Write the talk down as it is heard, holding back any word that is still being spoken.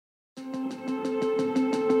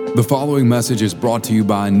The following message is brought to you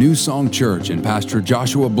by New Song Church and Pastor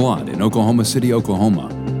Joshua Blunt in Oklahoma City, Oklahoma.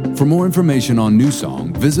 For more information on New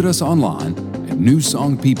Song, visit us online at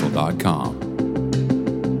newsongpeople.com.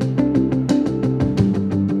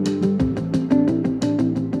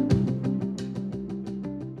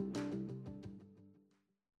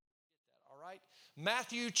 All right,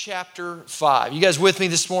 Matthew chapter 5. You guys with me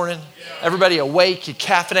this morning? Yeah. Everybody awake? You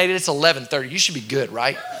caffeinated? It's 11:30. You should be good,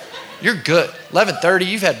 right? You're good. 11:30,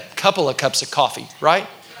 you've had a couple of cups of coffee, right?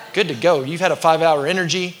 Good to go. You've had a 5-hour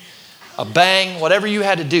energy, a bang, whatever you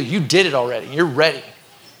had to do. You did it already. You're ready.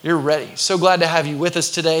 You're ready. So glad to have you with us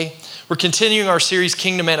today. We're continuing our series,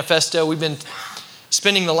 Kingdom Manifesto. We've been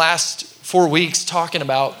spending the last 4 weeks talking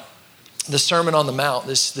about the Sermon on the Mount,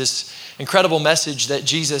 this incredible message that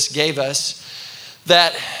Jesus gave us,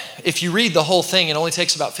 that if you read the whole thing, it only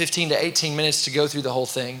takes about 15 to 18 minutes to go through the whole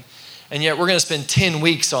thing. And yet we're going to spend 10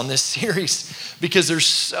 weeks on this series because there's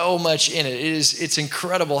so much in it. It's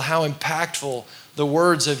incredible how impactful the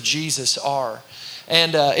words of Jesus are.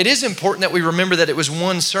 And it is important that we remember that it was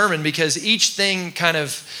one sermon because each thing kind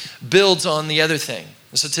of builds on the other thing.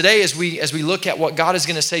 So today, as we look at what God is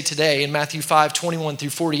going to say today in Matthew 5, 21 through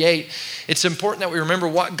 48, it's important that we remember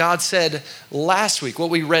what God said last week, what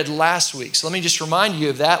we read last week. So let me just remind you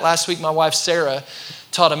of that. Last week, my wife, Sarah,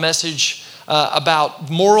 taught a message about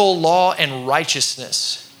moral law and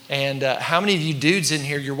righteousness. And how many of you dudes in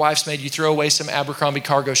here, your wife's made you throw away some Abercrombie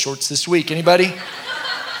cargo shorts this week? Anybody?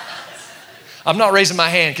 I'm not raising my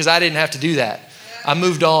hand because I didn't have to do that. I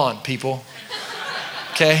moved on, people.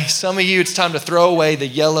 Okay, some of you, it's time to throw away the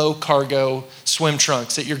yellow cargo swim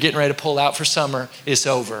trunks that you're getting ready to pull out for summer. It's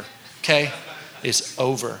over, okay? It's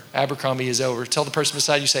over. Abercrombie is over. Tell the person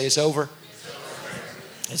beside you, say, it's over.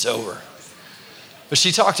 It's over. But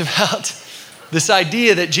she talked about this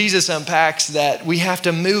idea that Jesus unpacks, that we have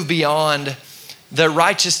to move beyond the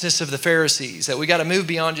righteousness of the Pharisees, that we got to move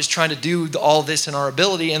beyond just trying to do all this in our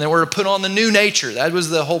ability, and then we're to put on the new nature. That was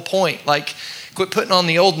the whole point. Like, quit putting on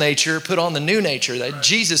the old nature, put on the new nature, that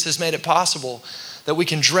Jesus has made it possible that we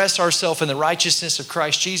can dress ourselves in the righteousness of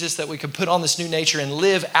Christ Jesus, that we can put on this new nature and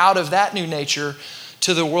live out of that new nature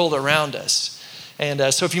to the world around us.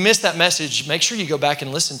 And so if you missed that message, make sure you go back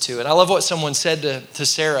and listen to it. I love what someone said to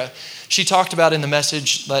Sarah. She talked about in the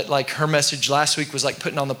message, like her message last week was like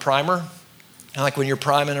putting on the primer. And like when you're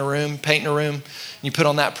priming a room, painting a room, you put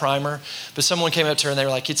on that primer. But someone came up to her and they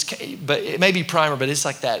were like, but it may be primer, but it's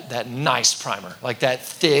like that nice primer, like that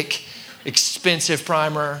thick, expensive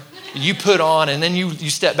primer you put on, and then you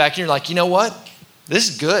step back and you're like, you know what? This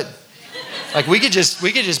is good. Like we could just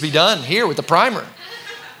be done here with the primer.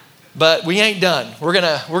 But we ain't done. We're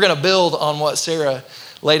gonna build on what Sarah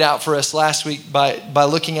laid out for us last week by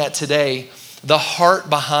looking at today the heart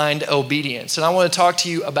behind obedience. And I want to talk to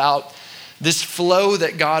you about this flow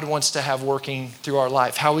that God wants to have working through our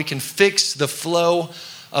life, how we can fix the flow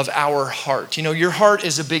of our heart. You know, your heart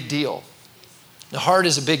is a big deal. The heart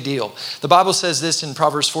is a big deal. The Bible says this in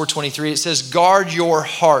Proverbs 4:23. It says, guard your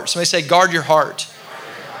heart. Somebody say, guard your heart.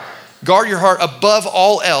 Guard your heart above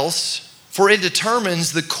all else, for it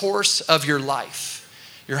determines the course of your life.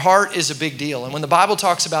 Your heart is a big deal. And when the Bible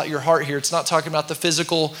talks about your heart here, it's not talking about the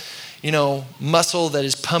physical, muscle that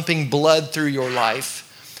is pumping blood through your life.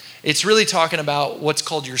 It's really talking about what's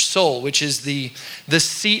called your soul, which is the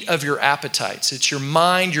seat of your appetites. It's your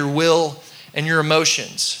mind, your will, and your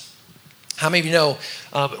emotions. How many of you know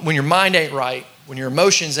when your mind ain't right, when your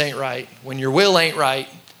emotions ain't right, when your will ain't right,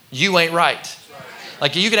 you ain't right?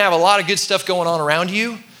 Like you can have a lot of good stuff going on around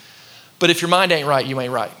you, but if your mind ain't right, you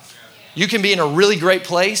ain't right. You can be in a really great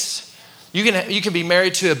place. You can be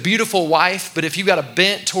married to a beautiful wife, but if you got a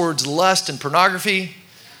bent towards lust and pornography,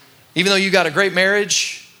 even though you got a great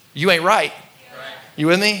marriage, you ain't right. You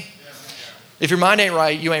with me? If your mind ain't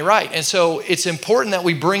right, you ain't right. And so it's important that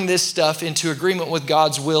we bring this stuff into agreement with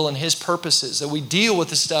God's will and his purposes, that we deal with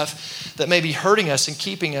the stuff that may be hurting us and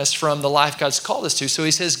keeping us from the life God's called us to. So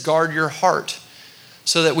he says, guard your heart,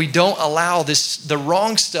 so that we don't allow the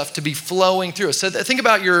wrong stuff to be flowing through us. So think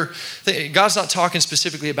about God's not talking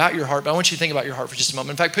specifically about your heart, but I want you to think about your heart for just a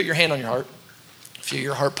moment. In fact, put your hand on your heart. Feel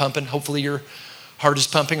your heart pumping. Hopefully your heart is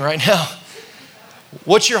pumping right now.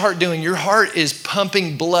 What's your heart doing? Your heart is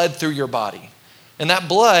pumping blood through your body. And that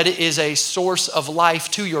blood is a source of life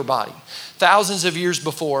to your body. Thousands of years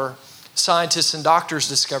before scientists and doctors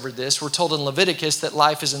discovered this, we're told in Leviticus that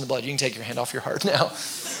life is in the blood. You can take your hand off your heart now.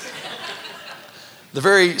 The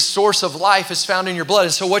very source of life is found in your blood.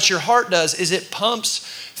 And so what your heart does is it pumps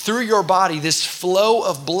through your body this flow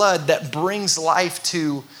of blood that brings life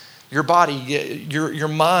to your body, your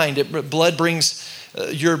mind. Blood brings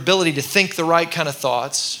your ability to think the right kind of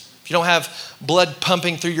thoughts. If you don't have blood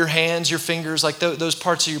pumping through your hands, your fingers, like those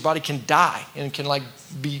parts of your body can die and can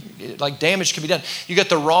be damage can be done. You got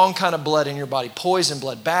the wrong kind of blood in your body, poison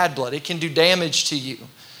blood, bad blood. It can do damage to you.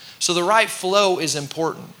 So the right flow is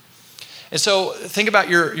important. And so think about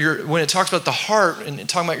your when it talks about the heart and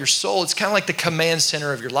talking about your soul, it's kind of like the command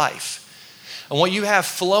center of your life. And what you have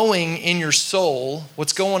flowing in your soul,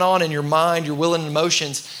 what's going on in your mind, your will and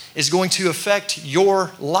emotions, is going to affect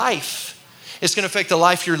your life. It's going to affect the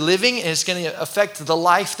life you're living, and it's going to affect the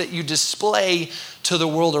life that you display to the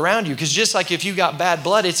world around you. Because just like if you got bad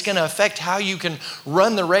blood, it's going to affect how you can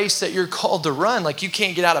run the race that you're called to run. Like you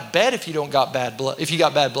can't get out of bed if you don't got bad blood, if you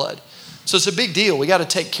got bad blood. So it's a big deal. We got to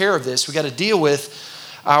take care of this. We got to deal with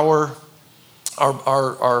our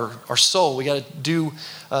soul. We got to do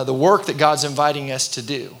the work that God's inviting us to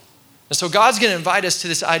do. And so God's going to invite us to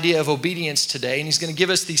this idea of obedience today, and he's going to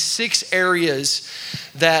give us these 6 areas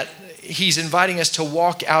that he's inviting us to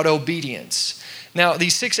walk out obedience. Now,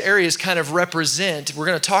 these 6 areas kind of represent, we're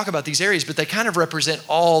going to talk about these areas, but they kind of represent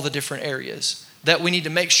all the different areas that we need to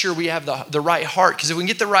make sure we have the right heart. Because if we can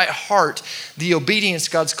get the right heart, the obedience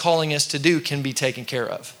God's calling us to do can be taken care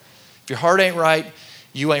of. If your heart ain't right,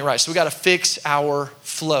 you ain't right. So we got to fix our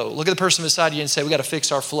flow. Look at the person beside you and say, we got to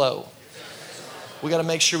fix our flow. We got to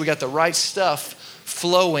make sure we got the right stuff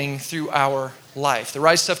flowing through our life, the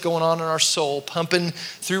right stuff going on in our soul, pumping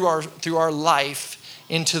through our life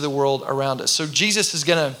into the world around us. So Jesus is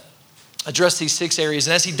going to address these 6 areas.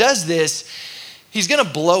 And as he does this, he's going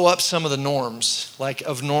to blow up some of the norms, like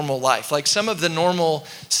of normal life, like some of the normal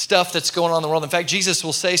stuff that's going on in the world. In fact, Jesus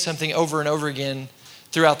will say something over and over again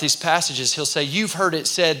throughout these passages. He'll say, you've heard it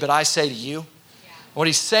said, but I say to you. What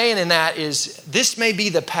he's saying in that is, this may be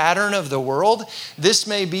the pattern of the world. This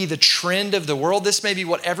may be the trend of the world. This may be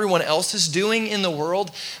what everyone else is doing in the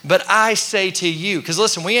world. But I say to you, because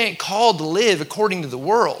listen, we ain't called to live according to the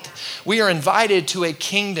world. We are invited to a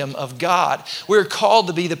kingdom of God. We're called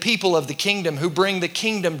to be the people of the kingdom who bring the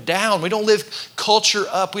kingdom down. We don't live culture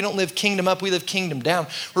up. We don't live kingdom up. We live kingdom down.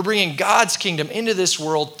 We're bringing God's kingdom into this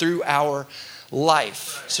world through our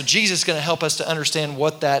life. So Jesus is going to help us to understand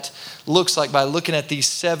what that looks like by looking at these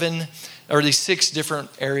 6 different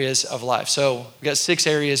areas of life. So we got 6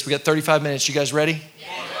 areas. We got 35 minutes. You guys ready?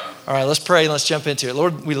 Yeah. All right, let's pray and let's jump into it.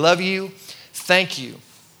 Lord, we love you. Thank you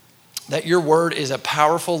that your word is a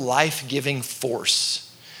powerful, life-giving force.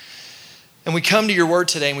 And we come to your word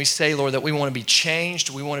today and we say, Lord, that we want to be changed.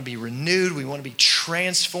 We want to be renewed. We want to be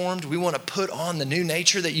transformed. We want to put on the new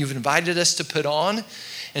nature that you've invited us to put on.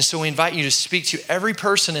 And so we invite you to speak to every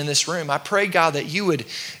person in this room. I pray, God, that you would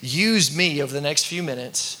use me over the next few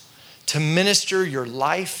minutes to minister your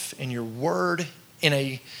life and your word in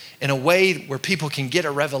a way where people can get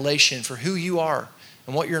a revelation for who you are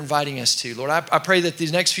and what you're inviting us to. Lord, I pray that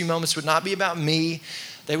these next few moments would not be about me.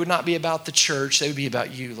 They would not be about the church. They would be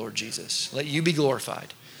about you, Lord Jesus. Let you be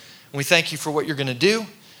glorified. And we thank you for what you're going to do.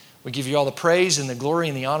 We give you all the praise and the glory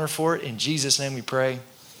and the honor for it. In Jesus' name we pray.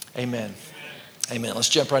 Amen. Amen. Let's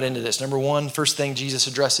jump right into this. Number 1, first thing Jesus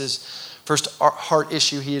addresses, first heart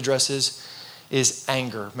issue he addresses is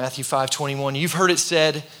anger. Matthew 5:21. You've heard it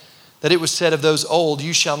said that it was said of those old,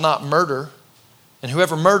 you shall not murder, and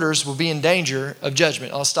whoever murders will be in danger of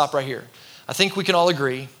judgment. I'll stop right here. I think we can all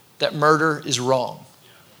agree that murder is wrong.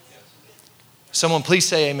 Someone please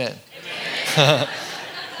say amen. Amen.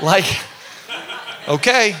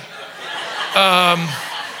 Okay.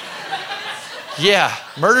 Yeah,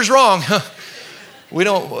 murder's wrong. We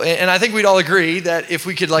don't, and I think we'd all agree that if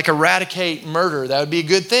we could eradicate murder, that would be a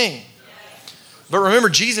good thing. But remember,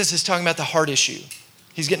 Jesus is talking about the heart issue.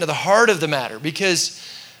 He's getting to the heart of the matter because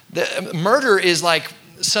murder is like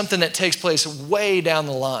something that takes place way down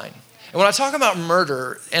the line. And when I talk about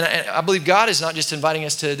murder, and I believe God is not just inviting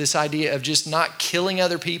us to this idea of just not killing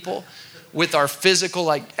other people with our physical,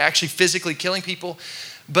 actually physically killing people,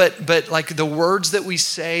 but the words that we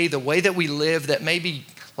say, the way that we live that may be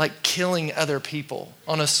killing other people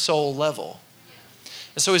on a soul level.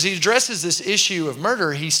 And so as he addresses this issue of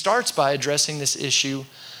murder, he starts by addressing this issue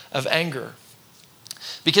of anger.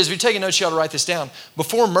 Because if you're taking notes, you ought to write this down.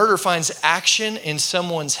 Before murder finds action in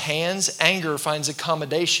someone's hands, anger finds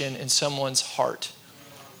accommodation in someone's heart.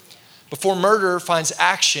 Before murder finds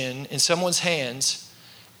action in someone's hands,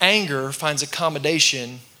 anger finds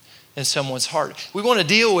accommodation in someone's heart. We want to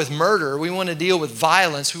deal with murder. We want to deal with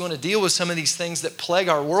violence. We want to deal with some of these things that plague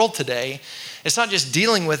our world today. It's not just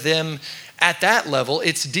dealing with them at that level.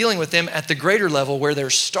 It's dealing with them at the greater level where they're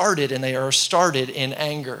started, and they are started in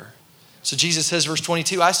anger. So Jesus says, verse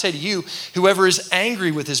 22, I say to you, whoever is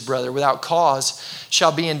angry with his brother without cause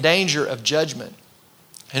shall be in danger of judgment.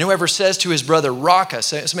 And whoever says to his brother, Raka,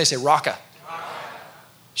 somebody say Raka.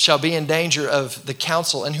 shall be in danger of the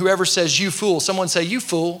council. And whoever says, you fool, someone say, you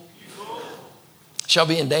fool, shall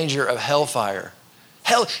be in danger of hellfire.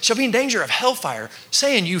 Hell shall be in danger of hellfire,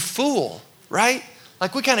 saying you fool, right?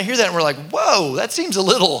 Like we kind of hear that and we're like, whoa, that seems a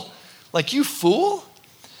little like you fool.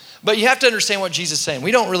 But you have to understand what Jesus is saying.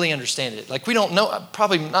 We don't really understand it. Like we don't know,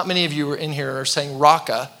 probably not many of you in here are saying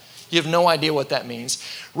raka. You have no idea what that means.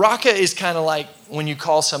 Raka is kind of like when you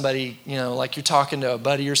call somebody, like you're talking to a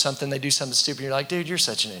buddy or something, they do something stupid, you're like, dude, you're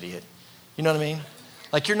such an idiot. You know what I mean?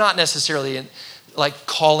 Like you're not necessarily like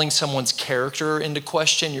calling someone's character into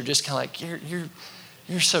question. You're just kind of like,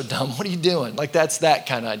 you're so dumb. What are you doing? Like that's that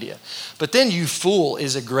kind of idea. But then you fool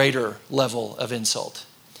is a greater level of insult.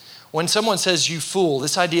 When someone says you fool,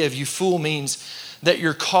 this idea of you fool means that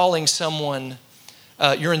you're calling someone,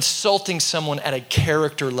 you're insulting someone at a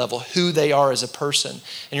character level, who they are as a person.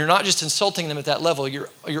 And you're not just insulting them at that level,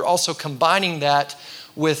 you're also combining that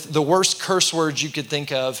with the worst curse words you could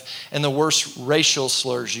think of and the worst racial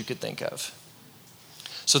slurs you could think of.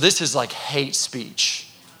 So this is like hate speech.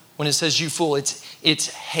 When it says you fool, it's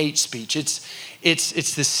hate speech. It's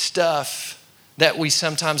this stuff that we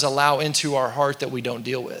sometimes allow into our heart that we don't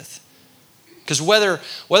deal with. Because whether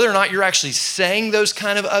or not you're actually saying those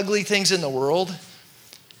kind of ugly things in the world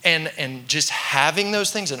and just having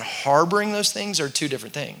those things and harboring those things are two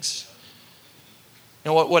different things.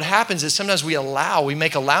 What happens is sometimes we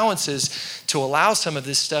make allowances to allow some of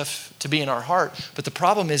this stuff to be in our heart. But the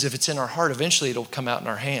problem is if it's in our heart, eventually it'll come out in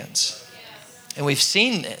our hands. And we've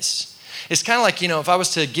seen this. It's kind of like, if I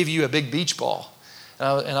was to give you a big beach ball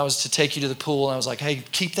and I was to take you to the pool and I was like, hey,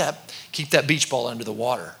 keep that beach ball under the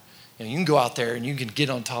water. You can go out there and you can get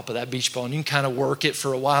on top of that beach ball and you can kind of work it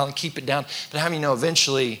for a while and keep it down. But how many know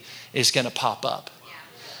eventually it's going to pop up?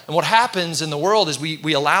 And what happens in the world is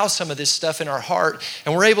we allow some of this stuff in our heart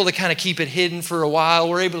and we're able to kind of keep it hidden for a while.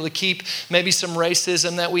 We're able to keep maybe some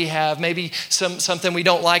racism that we have, maybe something we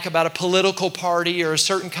don't like about a political party or a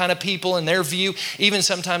certain kind of people and their view, even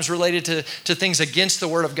sometimes related to things against the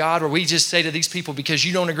Word of God, where we just say to these people, because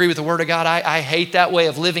you don't agree with the Word of God, I hate that way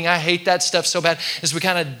of living. I hate that stuff so bad, as we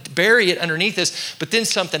kind of bury it underneath this. But then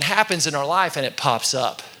something happens in our life and it pops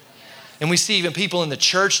up. And we see even people in the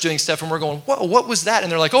church doing stuff and we're going, whoa, what was that?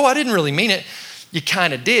 And they're like, oh, I didn't really mean it. You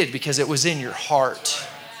kind of did because it was in your heart.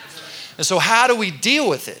 And so how do we deal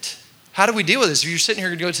with it? How do we deal with this? If you're sitting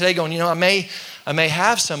here today going, I may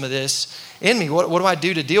have some of this in me. What do I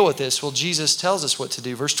do to deal with this? Well, Jesus tells us what to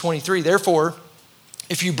do. Verse 23, therefore,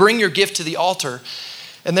 if you bring your gift to the altar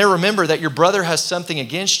and there remember that your brother has something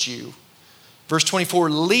against you, verse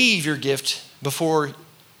 24, leave your gift before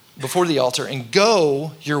the altar and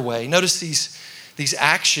go your way. Notice these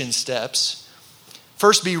action steps.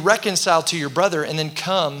 First, be reconciled to your brother and then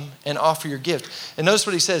come and offer your gift. And notice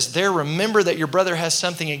what he says there, remember that your brother has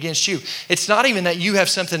something against you. It's not even that you have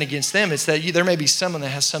something against them. It's that there may be someone that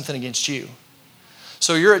has something against you.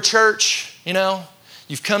 So you're at church,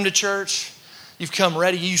 you've come to church, you've come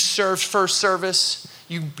ready, you served first service,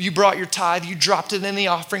 you brought your tithe, you dropped it in the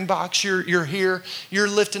offering box, you're here, you're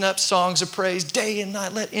lifting up songs of praise day and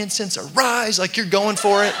night, let incense arise, like you're going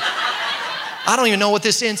for it. I don't even know what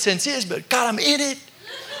this incense is, but God, I'm in it.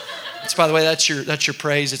 It's, by the way, that's your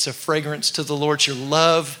praise. It's a fragrance to the Lord. It's your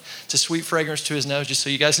love. It's a sweet fragrance to his nose, just so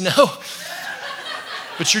you guys know.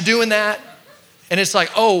 But you're doing that, and it's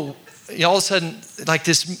like, all of a sudden, like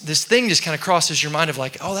this thing just kind of crosses your mind of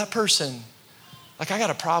like, oh, that person, like I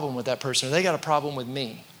got a problem with that person, or they got a problem with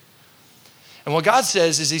me. And what God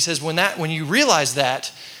says is, he says, when you realize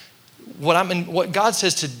that, what God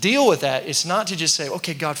says to deal with that, it's not to just say,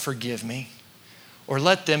 okay, God, forgive me, or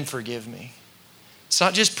let them forgive me. It's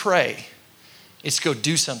not just pray. It's go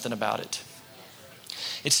do something about it.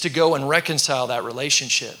 It's to go and reconcile that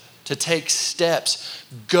relationship, to take steps,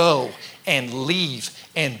 go and leave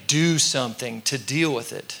and do something to deal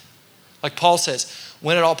with it. Like Paul says,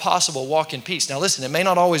 when at all possible, walk in peace. Now listen, it may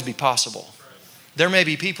not always be possible. There may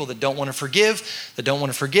be people that don't want to forgive, that don't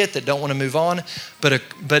want to forget, that don't want to move on. But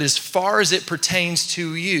as far as it pertains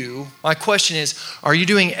to you, my question is, are you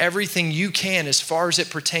doing everything you can as far as it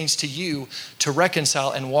pertains to you to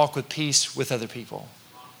reconcile and walk with peace with other people?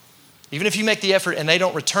 Even if you make the effort and they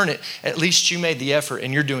don't return it, at least you made the effort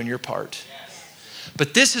and you're doing your part.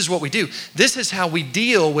 But this is what we do. This is how we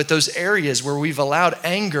deal with those areas where we've allowed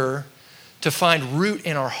anger to find root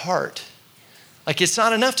in our heart. Like it's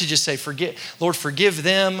not enough to just say, Lord, forgive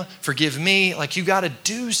them, forgive me. Like you got to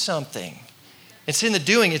do something. It's in the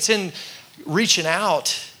doing. It's in reaching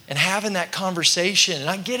out and having that conversation. And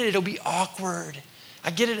I get it, it'll be awkward. I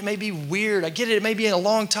get it may be weird. I get it may be a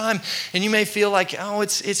long time. And you may feel like, oh,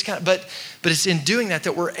 it's kind of, but it's in doing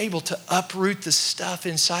that we're able to uproot the stuff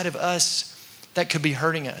inside of us that could be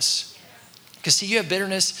hurting us. Because see, you have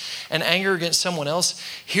bitterness and anger against someone else.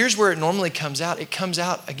 Here's where it normally comes out. It comes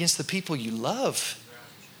out against the people you love.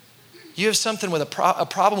 You have something with a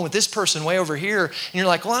problem with this person way over here, and you're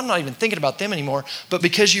like, well, I'm not even thinking about them anymore. But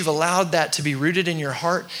because you've allowed that to be rooted in your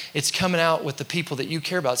heart, it's coming out with the people that you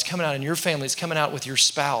care about. It's coming out in your family. It's coming out with your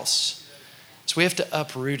spouse. So we have to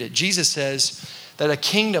uproot it. Jesus says that a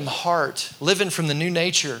kingdom heart, living from the new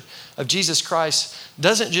nature of Jesus Christ,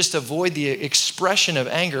 doesn't just avoid the expression of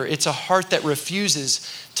anger. It's a heart that refuses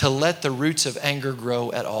to let the roots of anger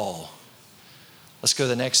grow at all. Let's go to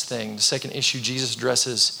the next thing. The second issue Jesus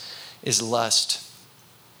addresses is lust.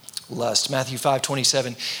 Lust. Matthew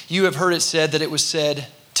 5:27. You have heard it said that it was said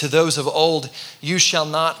to those of old, you shall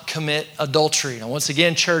not commit adultery. Now, once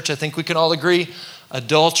again, church, I think we can all agree,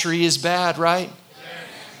 adultery is bad, right?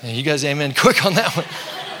 And you guys amen quick on that one.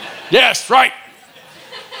 Yes, right.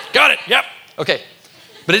 Got it. Yep. Okay.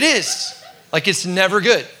 But it is. Like, it's never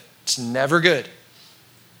good. It's never good.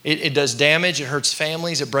 It does damage. It hurts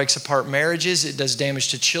families. It breaks apart marriages. It does damage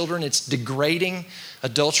to children. It's degrading.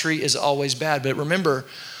 Adultery is always bad. But remember,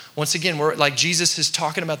 once again, we're like Jesus is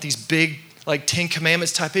talking about these big, like 10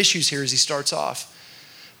 Commandments type issues here as he starts off.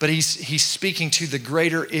 But he's speaking to the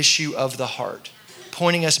greater issue of the heart,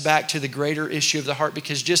 pointing us back to the greater issue of the heart,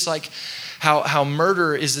 because just like how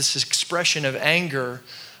murder is this expression of anger,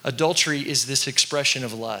 adultery is this expression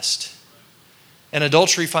of lust. And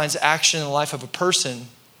adultery finds action in the life of a person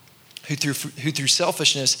who through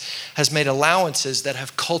selfishness has made allowances that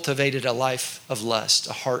have cultivated a life of lust,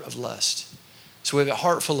 a heart of lust. So we have a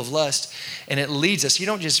heart full of lust, and it leads us. You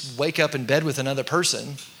don't just wake up in bed with another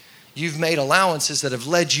person. You've made allowances that have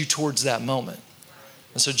led you towards that moment.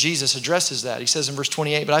 And so Jesus addresses that. He says in verse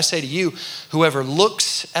 28, but I say to you, whoever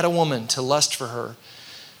looks at a woman to lust for her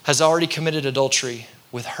has already committed adultery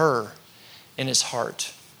with her in his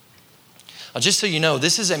heart. Now, just so you know,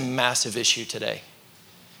 this is a massive issue today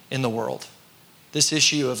in the world. This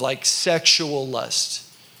issue of like sexual lust.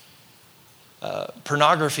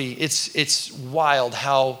 Pornography, it's wild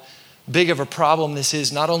how big of a problem this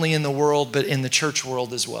is, not only in the world, but in the church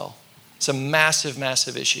world as well. It's a massive,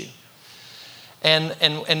 massive issue.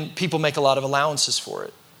 And people make a lot of allowances for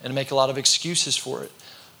it and make a lot of excuses for it.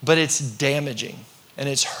 But it's damaging and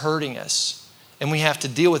it's hurting us. And we have to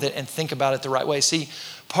deal with it and think about it the right way. See,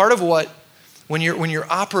 part of what, when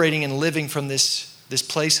you're operating and living from this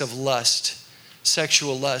place of lust,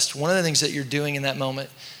 sexual lust, one of the things that you're doing in that moment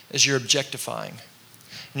is you're objectifying.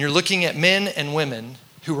 And you're looking at men and women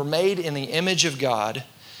who were made in the image of God,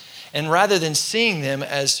 and rather than seeing them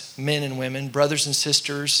as men and women, brothers and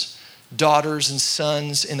sisters, daughters and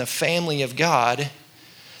sons in the family of God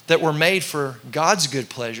that were made for God's good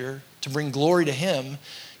pleasure to bring glory to him,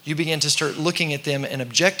 you begin to start looking at them and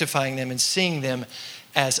objectifying them and seeing them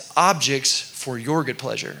as objects for your good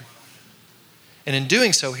pleasure. And in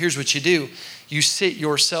doing so, here's what you do. You sit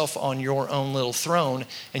yourself on your own little throne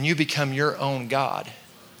and you become your own God.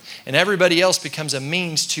 And everybody else becomes a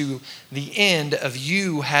means to the end of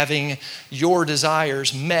you having your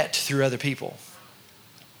desires met through other people.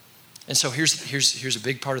 And so here's a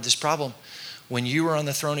big part of this problem. When you are on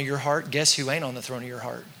the throne of your heart, guess who ain't on the throne of your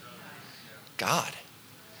heart? God.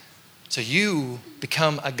 So you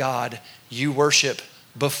become a God you worship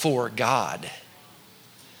before God.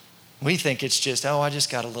 We think it's just, I just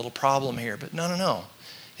got a little problem here. But no.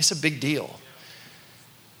 It's a big deal.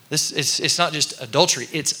 It's not just adultery,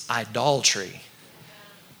 it's idolatry.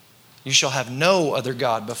 You shall have no other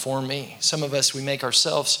God before me. Some of us, we make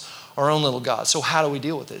ourselves our own little God. So how do we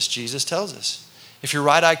deal with this? Jesus tells us, if your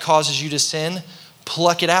right eye causes you to sin,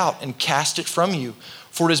 pluck it out and cast it from you.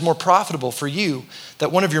 For it is more profitable for you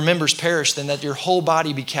that one of your members perish than that your whole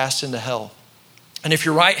body be cast into hell. And if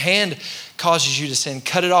your right hand causes you to sin,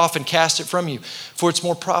 cut it off and cast it from you. For it's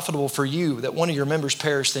more profitable for you that one of your members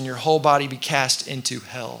perish than your whole body be cast into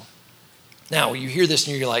hell. Now, you hear this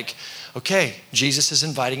and you're like, okay, Jesus is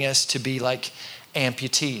inviting us to be like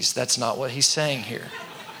amputees. That's not what he's saying here.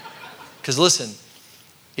 Because listen,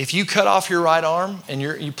 if you cut off your right arm and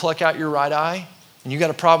you pluck out your right eye and you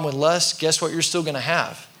got a problem with lust, guess what you're still going to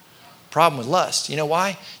have? Problem with lust. You know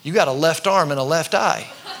why? You got a left arm and a left eye.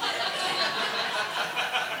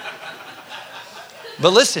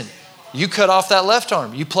 But listen, you cut off that left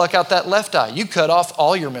arm, you pluck out that left eye, you cut off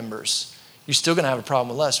all your members, you're still going to have a problem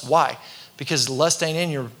with lust. Why? Because lust ain't in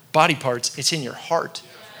your body parts, it's in your heart.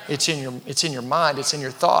 It's in your mind, it's in your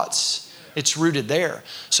thoughts. It's rooted there.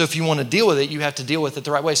 So if you want to deal with it, you have to deal with it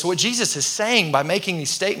the right way. So what Jesus is saying by making these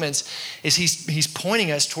statements is he's pointing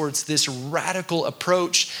us towards this radical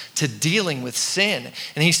approach to dealing with sin.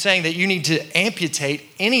 And he's saying that you need to amputate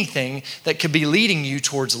anything that could be leading you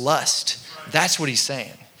towards lust. That's what he's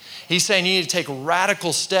saying. He's saying you need to take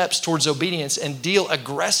radical steps towards obedience and deal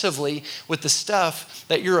aggressively with the stuff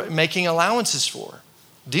that you're making allowances for.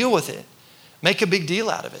 Deal with it. Make a big deal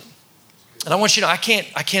out of it. And I want you to know, I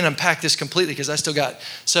can't unpack this completely because I still got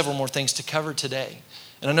several more things to cover today.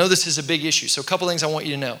 And I know this is a big issue. So a couple things I want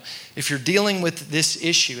you to know. If you're dealing with this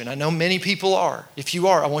issue, and I know many people are, if you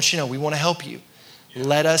are, I want you to know we want to help you.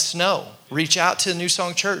 Let us know. Reach out to New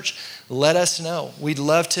Song Church. Let us know. We'd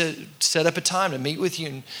love to set up a time to meet with you.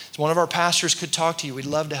 And one of our pastors could talk to you. We'd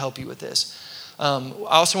love to help you with this. I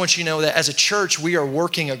also want you to know that as a church, we are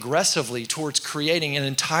working aggressively towards creating an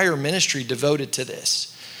entire ministry devoted to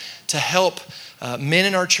this, to help men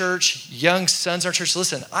in our church, young sons in our church.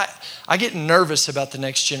 Listen, I get nervous about the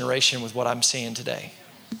next generation with what I'm seeing today.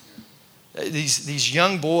 These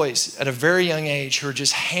young boys at a very young age who are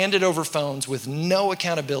just handed over phones with no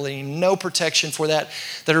accountability, no protection for that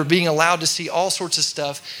are being allowed to see all sorts of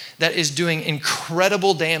stuff that is doing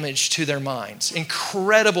incredible damage to their minds,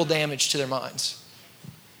 incredible damage to their minds.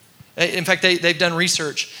 In fact, they've done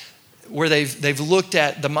research where they've looked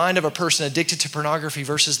at the mind of a person addicted to pornography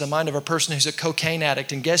versus the mind of a person who's a cocaine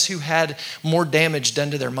addict. And guess who had more damage done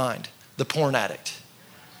to their mind? The porn addict.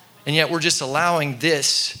 And yet we're just allowing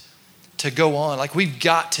this to go on. Like, we've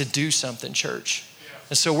got to do something, church.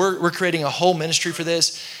 And so we're creating a whole ministry for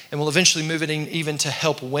this, and we'll eventually move it in even to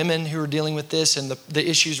help women who are dealing with this and the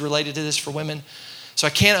issues related to this for women. So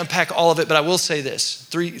I can't unpack all of it, but I will say this.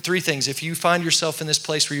 Three things. If you find yourself in this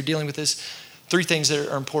place where you're dealing with this, 3 things that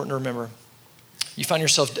are important to remember. You find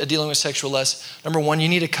yourself dealing with sexual lust. Number 1, you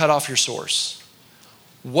need to cut off your source.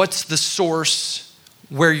 What's the source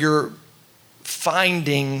where you're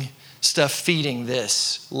finding stuff feeding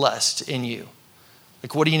this lust in you?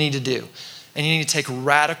 Like, what do you need to do? And you need to take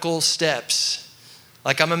radical steps.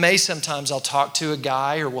 Like, I'm amazed sometimes I'll talk to a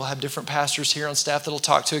guy, or we'll have different pastors here on staff that'll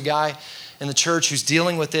talk to a guy in the church who's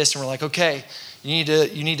dealing with this, and we're like, okay, you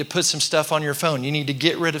need to put some stuff on your phone. You need to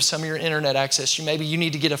get rid of some of your internet access. Maybe you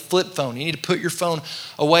need to get a flip phone. You need to put your phone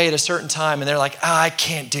away at a certain time. And they're like, I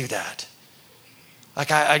can't do that. Like,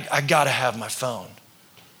 I gotta have my phone.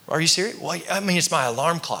 Are you serious? Well, I mean, it's my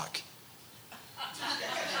alarm clock.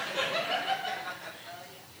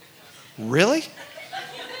 Really?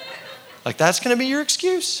 Like, that's gonna be your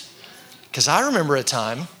excuse? Because I remember a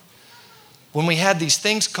time when we had these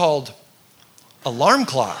things called alarm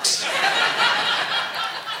clocks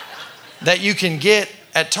that you can get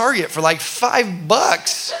at Target for like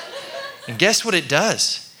 $5. And guess what it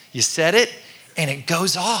does? You set it and it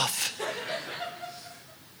goes off.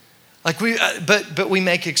 Like, but we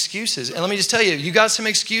make excuses. And let me just tell you, you got some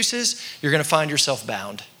excuses, you're gonna find yourself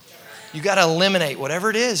bound. You gotta eliminate whatever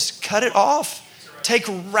it is, cut it off. Take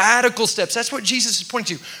radical steps. That's what Jesus is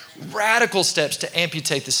pointing to. Radical steps to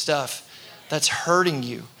amputate the stuff that's hurting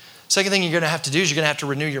you. Second thing you're gonna have to do is you're gonna have to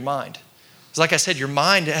renew your mind. Because like I said, your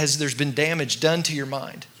mind there's been damage done to your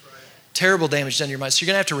mind. Terrible damage done to your mind. So you're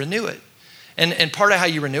gonna have to renew it. And part of how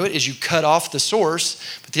you renew it is you cut off the source,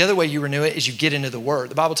 but the other way you renew it is you get into the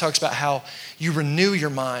Word. The Bible talks about how you renew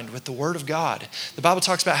your mind with the Word of God. The Bible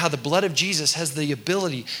talks about how the blood of Jesus has the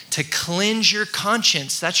ability to cleanse your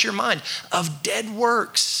conscience, that's your mind, of dead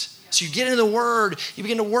works. So you get into the Word, you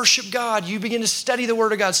begin to worship God, you begin to study the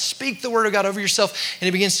Word of God, speak the Word of God over yourself, and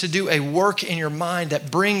it begins to do a work in your mind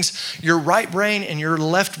that brings your right brain and your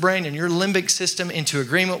left brain and your limbic system into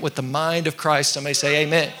agreement with the mind of Christ. Somebody say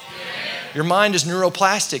amen. Your mind is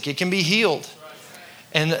neuroplastic. It can be healed.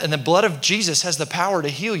 And the blood of Jesus has the power to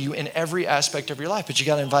heal you in every aspect of your life, but you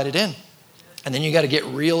got to invite it in. And then you got to get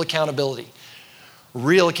real accountability.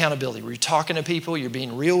 Real accountability. Where you're talking to people, you're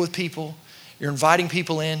being real with people, you're inviting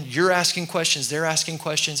people in, you're asking questions, they're asking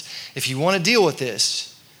questions. If you want to deal with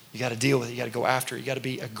this, you got to deal with it. You got to go after it. You got to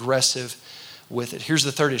be aggressive with it. Here's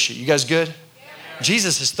the third issue. You guys good? Yeah.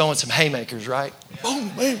 Jesus is throwing some haymakers, right? Boom,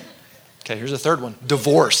 boom. Okay, here's the third one.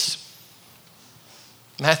 Divorce.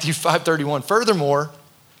 Matthew 5:31. Furthermore,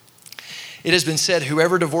 it has been said,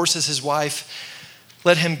 whoever divorces his wife,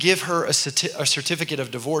 let him give her a certificate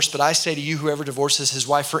of divorce. But I say to you, whoever divorces his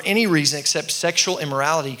wife for any reason except sexual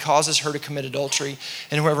immorality causes her to commit adultery.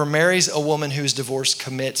 And whoever marries a woman who is divorced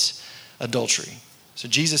commits adultery. So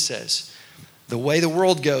Jesus says, the way the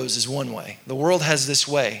world goes is one way. The world has this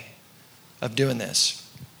way of doing this.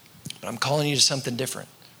 But I'm calling you to something different.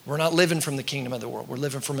 We're not living from the kingdom of the world. We're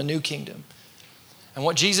living from a new kingdom. And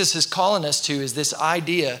what Jesus is calling us to is this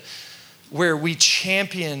idea where we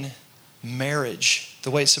champion marriage the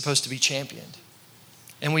way it's supposed to be championed.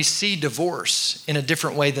 And we see divorce in a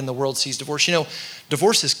different way than the world sees divorce. You know,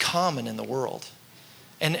 divorce is common in the world.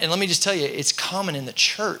 And let me just tell you, it's common in the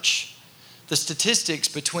church. The statistics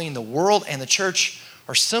between the world and the church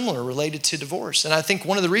are similar related to divorce. And I think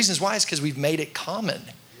one of the reasons why is because we've made it common.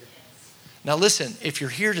 Now listen, if you're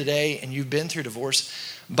here today and you've been through divorce,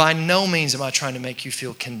 by no means am I trying to make you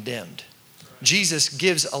feel condemned. Jesus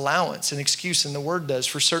gives allowance and excuse, and the word does,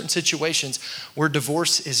 for certain situations where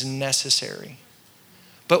divorce is necessary.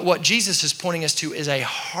 But what Jesus is pointing us to is a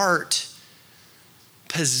heart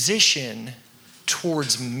position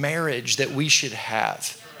towards marriage that we should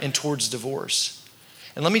have and towards divorce.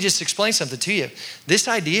 And let me just explain something to you. This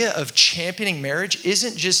idea of championing marriage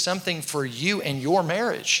isn't just something for you and your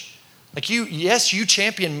marriage. Like yes, you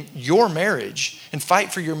champion your marriage and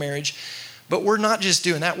fight for your marriage, but we're not just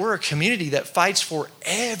doing that. We're a community that fights for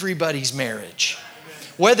everybody's marriage.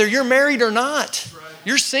 Whether you're married or not,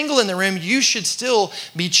 you're single in the room, you should still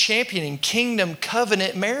be championing kingdom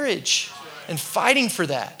covenant marriage and fighting for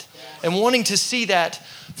that and wanting to see that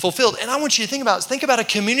fulfilled. And I want you to think about a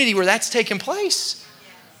community where that's taking place.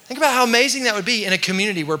 Think about how amazing that would be in a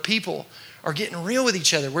community where people are getting real with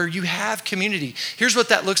each other, where you have community. Here's what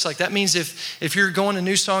that looks like. That means if you're going to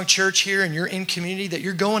New Song Church here and you're in community, that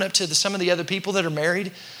you're going up to some of the other people that are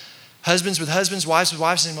married, husbands with husbands, wives with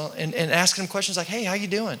wives, and asking them questions like, hey, how you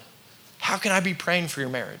doing? How can I be praying for your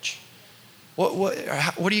marriage? What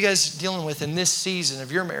are you guys dealing with in this season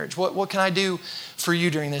of your marriage? What can I do for you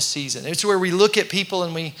during this season? It's where we look at people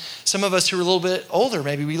and some of us who are a little bit older,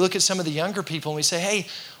 maybe we look at some of the younger people and we say, hey,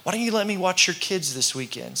 why don't you let me watch your kids this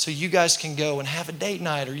weekend so you guys can go and have a date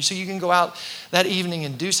night, or so you can go out that evening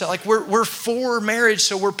and do something. Like we're for marriage,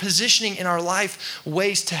 so we're positioning in our life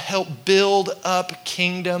ways to help build up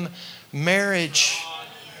kingdom marriage.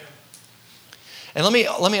 And let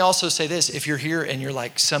me also say this. If you're here and you're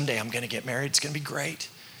like, someday I'm going to get married, it's going to be great,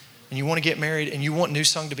 and you want to get married and you want New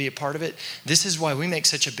Song to be a part of it, this is why we make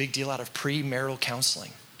such a big deal out of premarital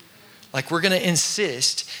counseling. Like we're going to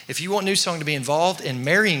insist, if you want New Song to be involved in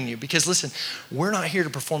marrying you, because listen, we're not here to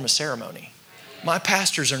perform a ceremony. My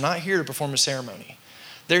pastors are not here to perform a ceremony.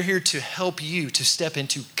 They're here to help you to step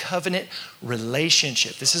into covenant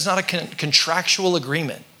relationship. This is not a contractual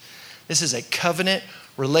agreement. This is a covenant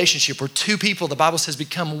relationship where two people, the Bible says,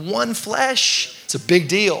 become one flesh. It's a big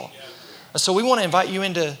deal. So we want to invite you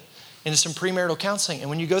into some premarital counseling. And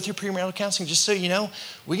when you go through premarital counseling, just so you know,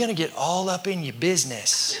 we're going to get all up in your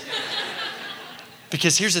business.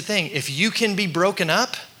 Because here's the thing, if you can be broken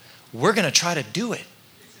up, we're going to try to do it.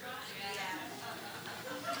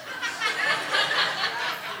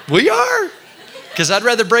 We are. Because I'd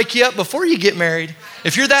rather break you up before you get married.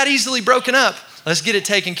 If you're that easily broken up, let's get it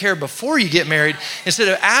taken care of before you get married instead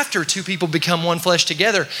of after two people become one flesh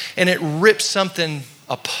together and it rips something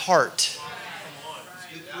apart.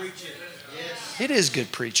 It is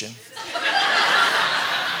good preaching.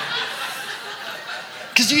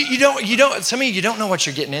 Because you don't, some of you don't know what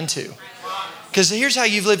you're getting into. Because here's how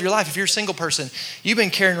you've lived your life. If you're a single person, you've been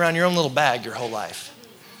carrying around your own little bag your whole life.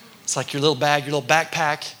 It's like your little bag, your little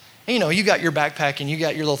backpack. And you got your backpack and you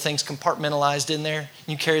got your little things compartmentalized in there.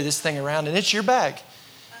 You carry this thing around and it's your bag.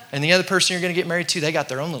 And the other person you're going to get married to, they got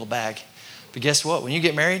their own little bag. But guess what? When you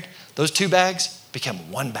get married, those two bags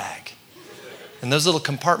become one bag. And those little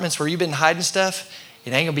compartments where you've been hiding stuff,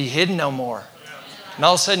 it ain't going to be hidden no more. And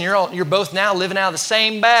all of a sudden, you're both now living out of the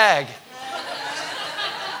same bag.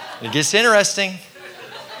 It gets interesting.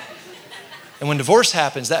 And when divorce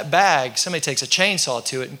happens, that bag, somebody takes a chainsaw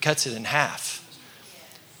to it and cuts it in half.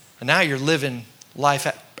 And now you're living life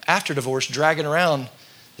after divorce, dragging around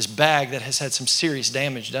this bag that has had some serious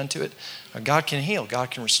damage done to it. God can heal, God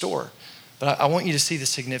can restore. But I want you to see the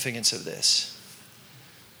significance of this.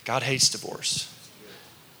 God hates divorce.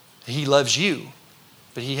 He loves you,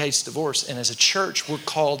 but he hates divorce. And as a church, we're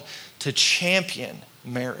called to champion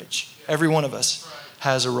marriage. Every one of us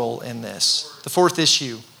has a role in this. The fourth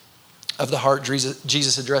issue of the heart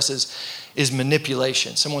Jesus addresses is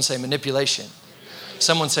manipulation. Someone say manipulation.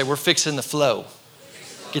 Someone say we're fixing the flow.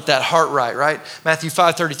 Get that heart right? Matthew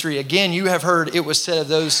 5:33. Again, you have heard it was said of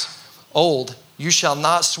those old, you shall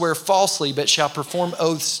not swear falsely, but shall perform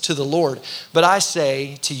oaths to the Lord. But I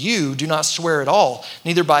say to you, do not swear at all,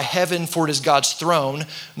 neither by heaven, for it is God's throne,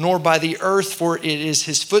 nor by the earth, for it is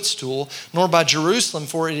his footstool, nor by Jerusalem,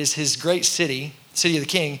 for it is his great city of the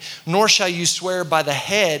king, nor shall you swear by the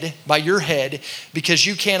head, by your head, because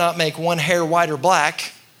you cannot make one hair white or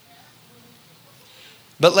black.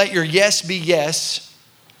 But let your yes be yes,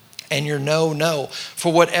 and your no, no.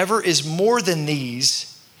 For whatever is more than these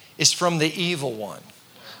is from the evil one.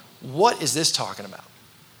 What is this talking about?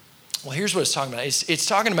 Well, here's what it's talking about. It's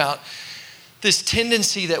talking about this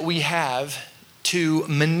tendency that we have to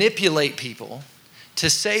manipulate people,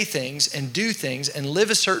 to say things and do things and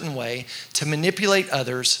live a certain way to manipulate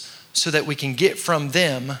others so that we can get from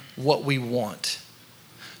them what we want.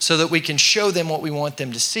 so that we can show them what we want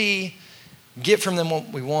them to see, get from them what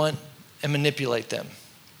we want, and manipulate them.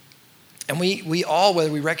 And we all,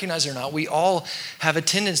 whether we recognize it or not, we all have a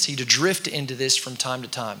tendency to drift into this from time to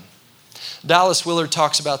time. Dallas Willard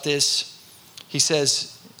talks about this. He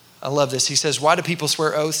says, I love this. He says, why do people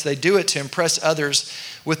swear oaths? They do it to impress others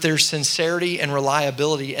with their sincerity and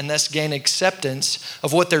reliability and thus gain acceptance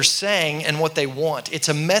of what they're saying and what they want. It's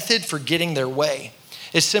a method for getting their way.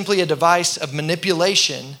 It's simply a device of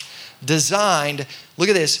manipulation designed, look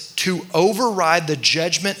at this, to override the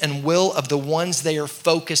judgment and will of the ones they are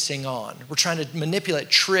focusing on. We're trying to manipulate,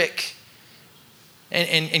 trick,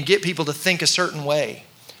 and get people to think a certain way,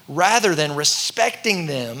 rather than respecting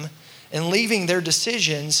them and leaving their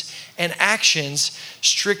decisions and actions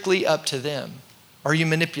strictly up to them. Are you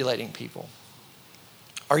manipulating people?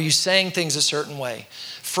 Are you saying things a certain way,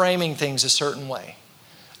 framing things a certain way,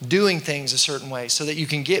 doing things a certain way so that you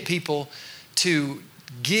can get people to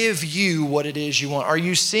give you what it is you want? Are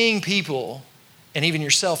you seeing people and even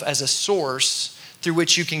yourself as a source through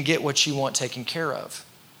which you can get what you want taken care of?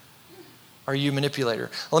 Are you a manipulator?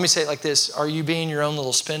 Let me say it like this. Are you being your own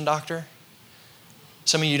little spin doctor?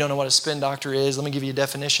 Some of you don't know what a spin doctor is. Let me give you a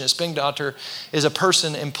definition. A spin doctor is a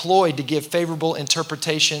person employed to give favorable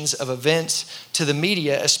interpretations of events to the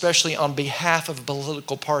media, especially on behalf of a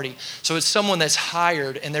political party. So it's someone that's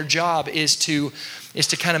hired, and their job is to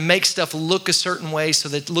kind of make stuff look a certain way so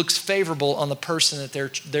that it looks favorable on the person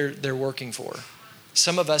that they're working for.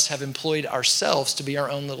 Some of us have employed ourselves to be our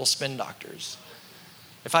own little spin doctors.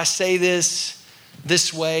 If I say this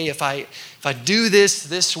way, if I do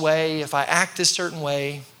this way, if I act this certain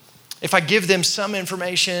way, if I give them some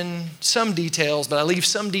information, some details, but I leave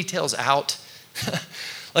some details out.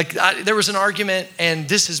 There was an argument, and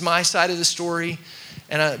this is my side of the story,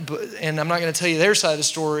 and I'm not going to tell you their side of the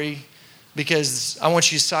story because I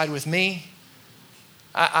want you to side with me.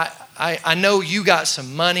 I know you got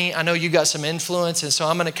some money. I know you got some influence, and so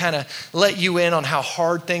I'm going to kind of let you in on how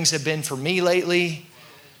hard things have been for me lately.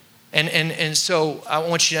 And so I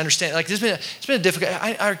want you to understand, like, it's been a difficult,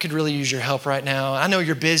 I could really use your help right now. I know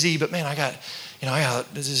you're busy, but man, I got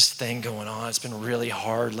this thing going on. It's been really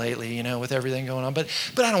hard lately, with everything going on. But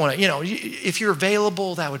I don't want to, if you're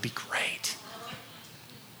available, that would be great.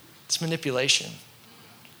 It's manipulation.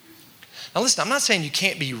 Now listen, I'm not saying you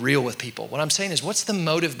can't be real with people. What I'm saying is, what's the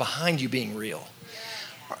motive behind you being real?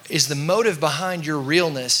 Is the motive behind your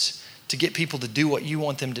realness to get people to do what you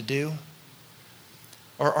want them to do?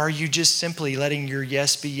 Or are you just simply letting your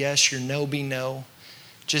yes be yes, your no be no,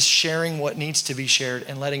 just sharing what needs to be shared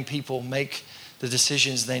and letting people make the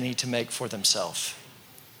decisions they need to make for themselves?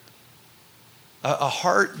 A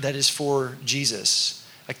heart that is for Jesus,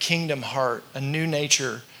 a kingdom heart, a new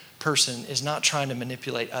nature person is not trying to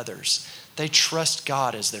manipulate others. They trust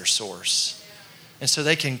God as their source. And so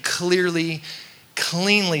they can cleanly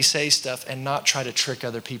say stuff and not try to trick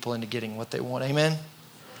other people into getting what they want. Amen?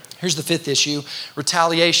 Here's the fifth issue,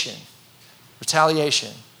 retaliation.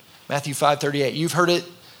 Retaliation. Matthew 5:38. You've heard it,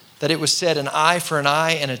 that it was said, an eye for an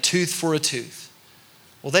eye and a tooth for a tooth.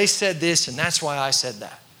 Well, they said this, and that's why I said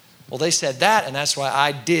that. Well, they said that, and that's why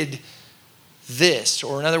I did this.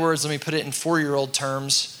 Or in other words, let me put it in 4-year-old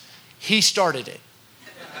terms, he started it.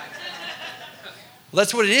 Well,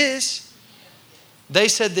 that's what it is. They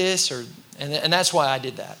said this, and that's why I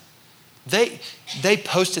did that. They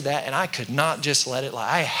posted that, and I could not just let it lie.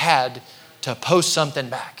 I had to post something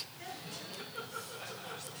back.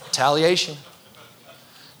 Retaliation.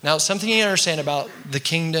 Now, something you understand about the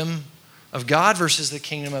kingdom of God versus the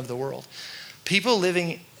kingdom of the world. People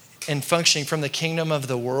living and functioning from the kingdom of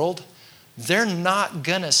the world, they're not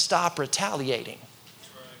going to stop retaliating.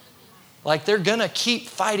 Like, they're going to keep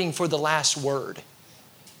fighting for the last word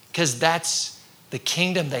because that's the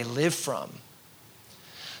kingdom they live from.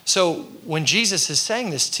 So when Jesus is saying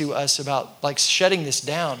this to us about like shutting this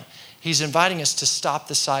down, he's inviting us to stop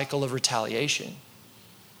the cycle of retaliation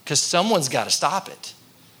because someone's got to stop it.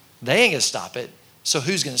 They ain't going to stop it. So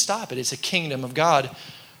who's going to stop it? It's a kingdom of God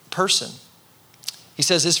person. He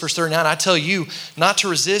says this, verse 39, I tell you not to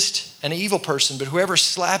resist an evil person, but whoever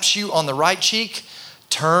slaps you on the right cheek,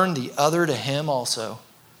 turn the other to him also.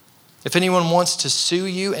 If anyone wants to sue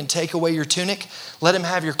you and take away your tunic, let him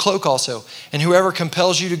have your cloak also. And whoever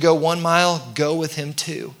compels you to go 1 mile, go with him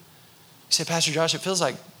too. You say, Pastor Josh, it feels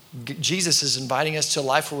like Jesus is inviting us to a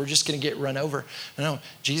life where we're just going to get run over. No,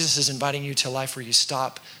 Jesus is inviting you to a life where you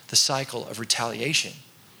stop the cycle of retaliation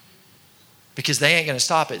because they ain't going to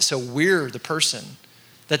stop it. So we're the person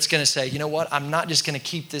that's going to say, you know what, I'm not just going to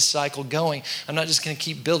keep this cycle going. I'm not just going to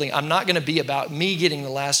keep building. I'm not going to be about me getting the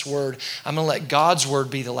last word. I'm going to let God's word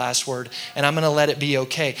be the last word, and I'm going to let it be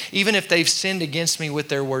okay. Even if they've sinned against me with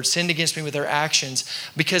their words, sinned against me with their actions,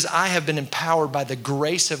 because I have been empowered by the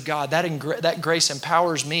grace of God. That grace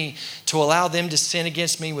empowers me to allow them to sin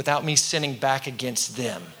against me without me sinning back against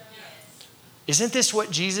them. Isn't this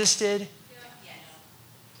what Jesus did?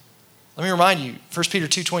 Let me remind you, 1 Peter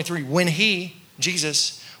 2:23, when he,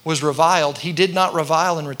 Jesus, was reviled, he did not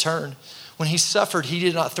revile in return. When he suffered, he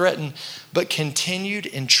did not threaten, but continued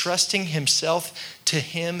entrusting himself to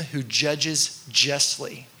him who judges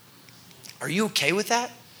justly. Are you okay with that?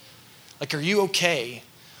 Like, are you okay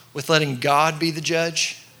with letting God be the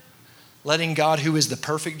judge? Letting God, who is the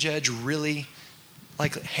perfect judge, really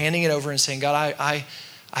like handing it over and saying, God,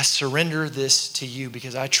 I surrender this to you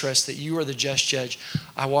because I trust that you are the just judge.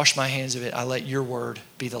 I wash my hands of it. I let your word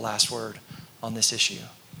be the last word on this issue.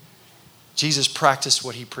 Jesus practiced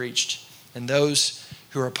what he preached, and those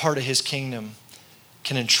who are a part of his kingdom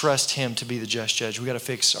can entrust him to be the just judge. We got to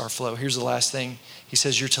fix our flow. Here's the last thing. He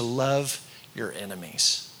says you're to love your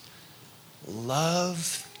enemies.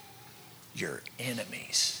 Love your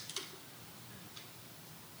enemies.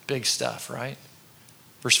 Big stuff, right?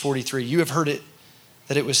 Verse 43, you have heard it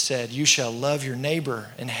that it was said, you shall love your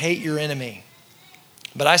neighbor and hate your enemy.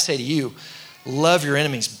 But I say to you, love your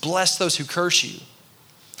enemies. Bless those who curse you.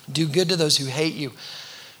 Do good to those who hate you.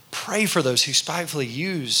 Pray for those who spitefully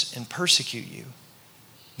use and persecute you,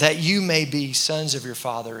 that you may be sons of your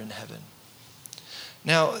Father in heaven.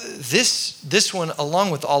 Now, this one,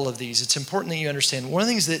 along with all of these, it's important that you understand, one of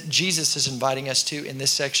the things that Jesus is inviting us to in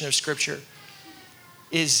this section of Scripture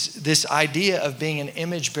is this idea of being an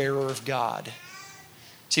image bearer of God.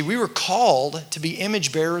 See, we were called to be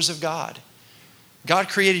image bearers of God. God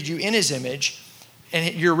created you in his image,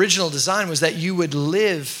 and your original design was that you would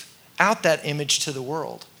live out that image to the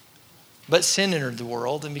world. But sin entered the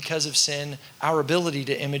world, and because of sin, our ability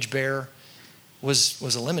to image bear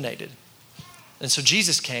was eliminated. And so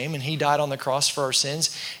Jesus came, and he died on the cross for our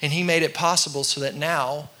sins, and he made it possible so that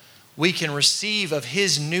now we can receive of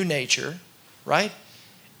his new nature, right?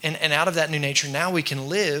 And out of that new nature, now we can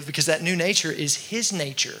live, because that new nature is his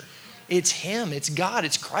nature. It's him, it's God,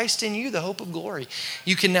 it's Christ in you, the hope of glory.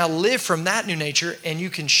 You can now live from that new nature, and you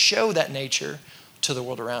can show that nature to the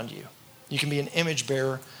world around you. You can be an image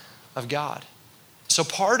bearer of God. So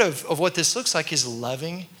part of what this looks like is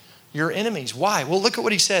loving your enemies. Why? Well, look at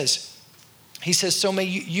what he says. He says, so may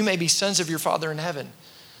you may be sons of your Father in heaven.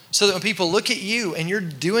 So that when people look at you and you're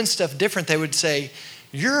doing stuff different, they would say,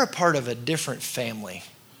 you're a part of a different family.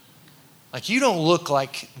 Like, you don't look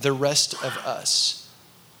like the rest of us.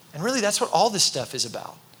 And really, that's what all this stuff is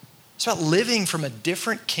about. It's about living from a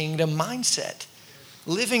different kingdom mindset,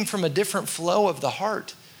 living from a different flow of the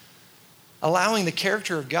heart, allowing the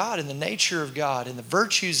character of God and the nature of God and the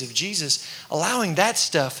virtues of Jesus, allowing that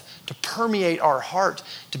stuff to permeate our heart,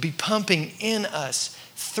 to be pumping in us,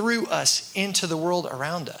 through us, into the world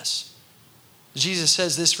around us. Jesus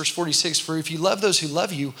says this, verse 46, for if you love those who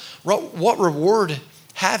love you, what reward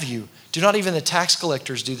have you? Do not even the tax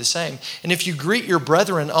collectors do the same? And if you greet your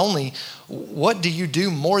brethren only, what do you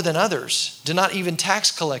do more than others? Do not even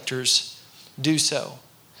tax collectors do so?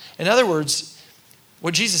 In other words,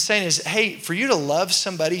 what Jesus is saying is, hey, for you to love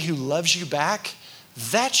somebody who loves you back,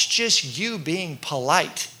 that's just you being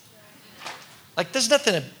polite. Like, there's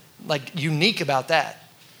nothing like unique about that.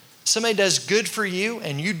 Somebody does good for you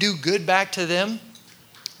and you do good back to them,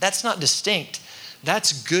 that's not distinct.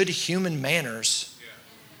 That's good human manners.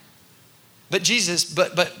 But Jesus,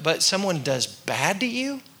 but someone does bad to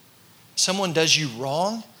you, someone does you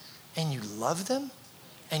wrong, and you love them,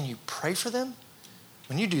 and you pray for them.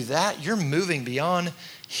 When you do that, you're moving beyond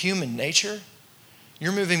human nature.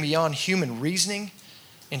 You're moving beyond human reasoning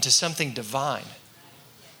into something divine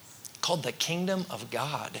called the kingdom of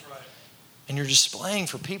God. And you're displaying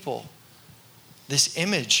for people this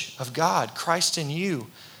image of God, Christ in you,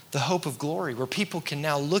 the hope of glory, where people can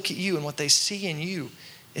now look at you, and what they see in you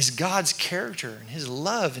is God's character and his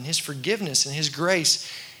love and his forgiveness and his grace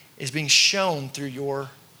is being shown through your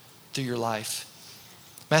life.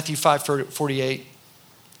 Matthew 5:48,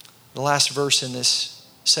 the last verse in this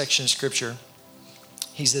section of scripture,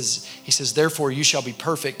 he says, therefore you shall be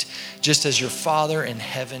perfect just as your Father in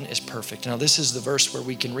heaven is perfect. Now this is the verse where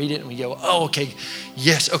we can read it and we go, oh, okay,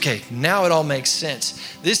 yes, okay, now it all makes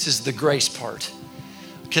sense. This is the grace part.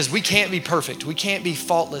 because we can't be perfect. We can't be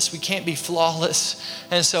faultless. We can't be flawless.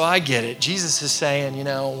 And so I get it. Jesus is saying,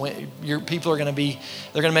 when people are going to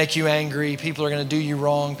they're going to make you angry. People are going to do you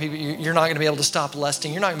wrong. You're not going to be able to stop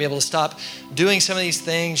lusting. You're not going to be able to stop doing some of these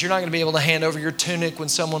things. You're not going to be able to hand over your tunic when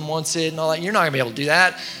someone wants it and all that. You're not going to be able to do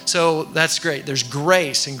that. So that's great. There's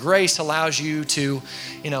grace, and grace allows you to,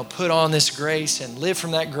 put on this grace and live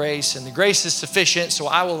from that grace. And the grace is sufficient. So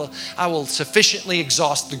I will sufficiently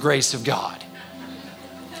exhaust the grace of God.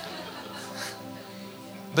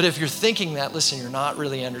 But if you're thinking that, listen, you're not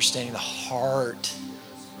really understanding the heart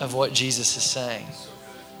of what Jesus is saying.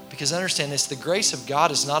 Because understand this, the grace of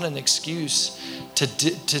God is not an excuse to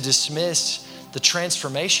dismiss the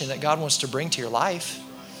transformation that God wants to bring to your life.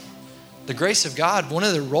 The grace of God, one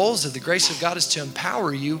of the roles of the grace of God is to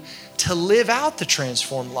empower you to live out the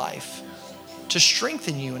transformed life, to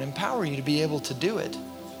strengthen you and empower you to be able to do it.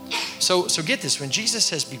 So get this, when Jesus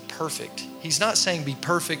says be perfect, he's not saying be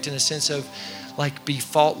perfect in a sense of like be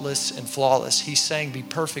faultless and flawless. He's saying be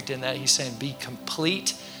perfect in that. He's saying be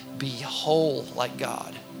complete, be whole like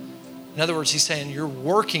God. In other words, he's saying you're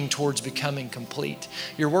working towards becoming complete.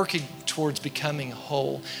 You're working towards becoming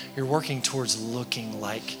whole. You're working towards looking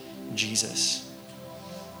like Jesus.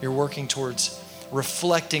 You're working towards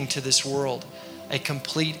reflecting to this world a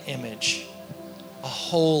complete image, a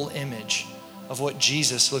whole image of what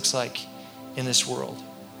Jesus looks like in this world.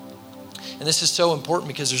 And this is so important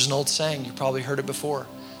because there's an old saying, you probably heard it before.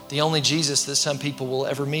 The only Jesus that some people will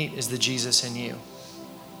ever meet is the Jesus in you.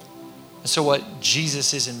 And so what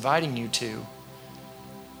Jesus is inviting you to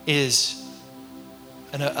is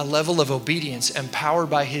a level of obedience empowered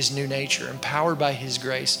by his new nature, empowered by his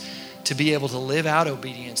grace to be able to live out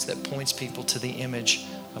obedience that points people to the image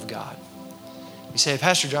of God. You say,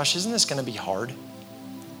 Pastor Josh, isn't this going to be hard?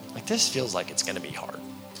 Like this feels like it's going to be hard.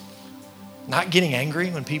 Not getting angry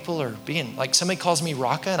when people are being, like somebody calls me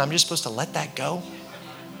Raka and I'm just supposed to let that go.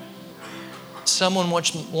 Someone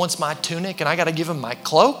wants my tunic and I got to give them my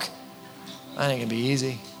cloak. That ain't going to be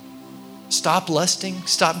easy. Stop lusting,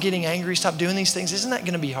 stop getting angry, stop doing these things. Isn't that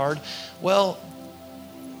going to be hard? Well,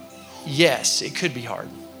 yes, it could be hard.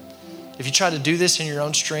 If you try to do this in your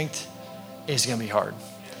own strength, it's going to be hard.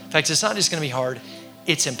 In fact, it's not just going to be hard,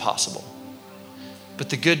 it's impossible. But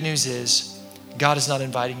the good news is, God is not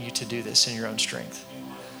inviting you to do this in your own strength.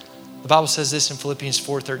 The Bible says this in Philippians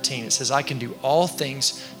 4:13. It says, I can do all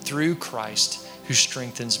things through Christ who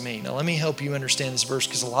strengthens me. Now, let me help you understand this verse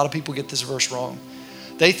because a lot of people get this verse wrong.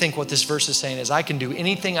 They think what this verse is saying is I can do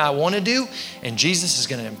anything I want to do and Jesus is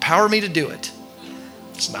going to empower me to do it.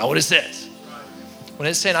 It's not what it says. When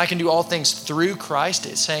it's saying I can do all things through Christ,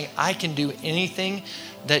 it's saying I can do anything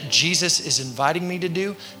that Jesus is inviting me to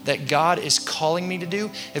do, that God is calling me to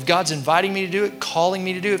do. If God's inviting me to do it, calling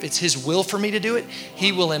me to do it, if it's his will for me to do it,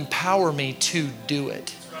 he will empower me to do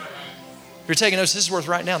it. If you're taking notes, this is worth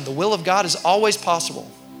writing down. The will of God is always possible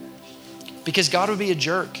because God would be a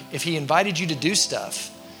jerk if he invited you to do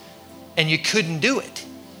stuff and you couldn't do it.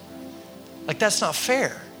 Like that's not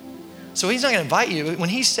fair. So he's not going to invite you. When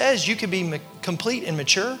he says you can be complete and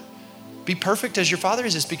mature, be perfect as your Father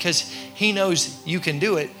is, it's because he knows you can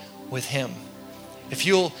do it with him. If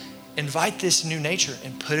you'll invite this new nature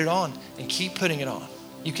and put it on and keep putting it on,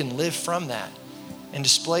 you can live from that and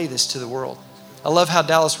display this to the world. I love how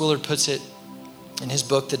Dallas Willard puts it in his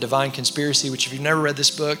book, The Divine Conspiracy, which if you've never read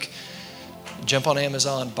this book, jump on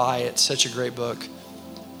Amazon, buy it. Such a great book.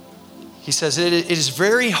 He says, it is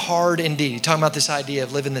very hard indeed. He's talking about this idea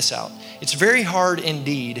of living this out. It's very hard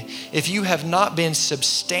indeed if you have not been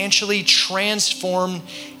substantially transformed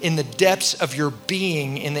in the depths of your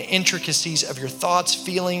being, in the intricacies of your thoughts,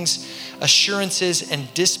 feelings, assurances,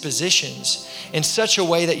 and dispositions in such a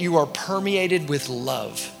way that you are permeated with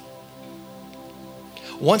love.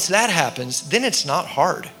 Once that happens, then it's not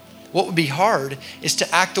hard. What would be hard is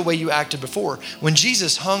to act the way you acted before. When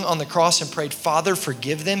Jesus hung on the cross and prayed, Father,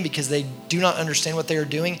 forgive them because they do not understand what they are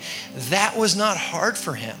doing, that was not hard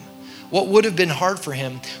for him. What would have been hard for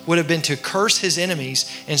him would have been to curse his enemies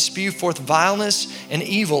and spew forth vileness and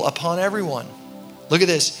evil upon everyone. Look at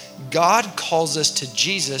this. God calls us to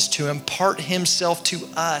Jesus to impart himself to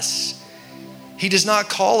us. He does not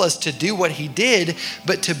call us to do what he did,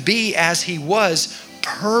 but to be as he was,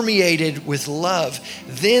 permeated with love.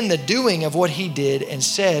 Then the doing of what he did and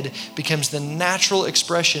said becomes the natural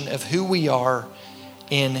expression of who we are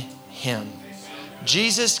in him.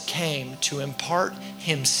 Jesus came to impart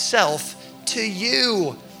himself to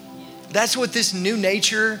you. That's what this new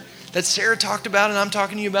nature that Sarah talked about and I'm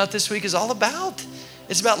talking to you about this week is all about.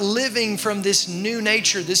 It's about living from this new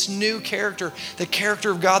nature, this new character, the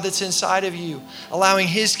character of God that's inside of you, allowing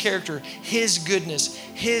His character, His goodness,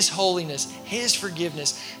 His holiness, His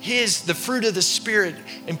forgiveness, the fruit of the Spirit,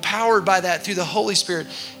 empowered by that through the Holy Spirit,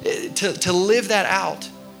 to live that out,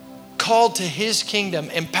 called to His kingdom,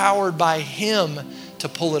 empowered by Him to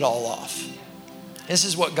pull it all off. This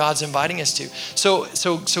is what God's inviting us to. So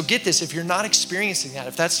get this, if you're not experiencing that,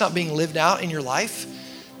 if that's not being lived out in your life,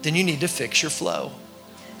 then you need to fix your flow.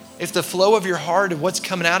 If the flow of your heart and what's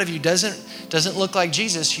coming out of you doesn't look like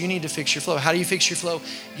Jesus, you need to fix your flow. How do you fix your flow?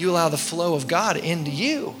 You allow the flow of God into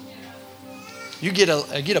you. You get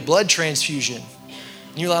a blood transfusion.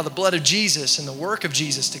 You allow the blood of Jesus and the work of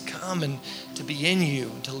Jesus to come and to be in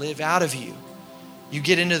you, to live out of you. You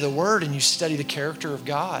get into the Word and you study the character of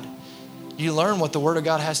God. You learn what the Word of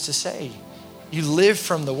God has to say. You live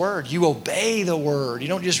from the Word. You obey the Word. You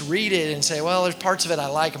don't just read it and say, well, there's parts of it I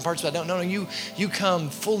like and parts of it I don't. No, you come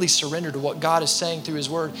fully surrendered to what God is saying through His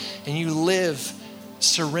Word, and you live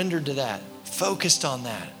surrendered to that, focused on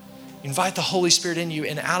that. You invite the Holy Spirit in you,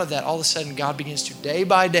 and out of that, all of a sudden, God begins to, day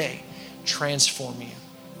by day, transform you,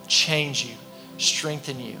 change you,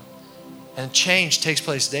 strengthen you. And change takes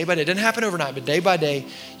place day by day. It doesn't happen overnight, but day by day,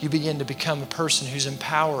 you begin to become a person who's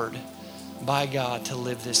empowered by God to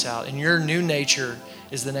live this out. And your new nature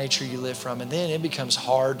is the nature you live from. And then it becomes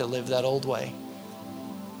hard to live that old way.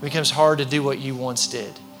 It becomes hard to do what you once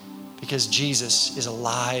did because Jesus is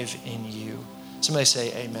alive in you. Somebody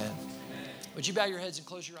say amen. Would you bow your heads and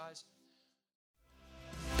close your eyes?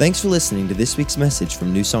 Thanks for listening to this week's message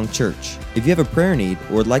from New Song Church. If you have a prayer need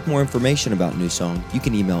or would like more information about New Song, you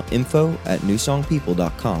can email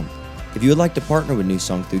info@newsongpeople.com. If you would like to partner with New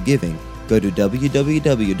Song through giving, go to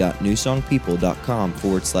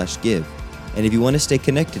www.newsongpeople.com/give. And if you want to stay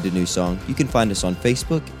connected to New Song, you can find us on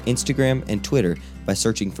Facebook, Instagram, and Twitter by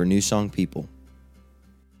searching for New Song People.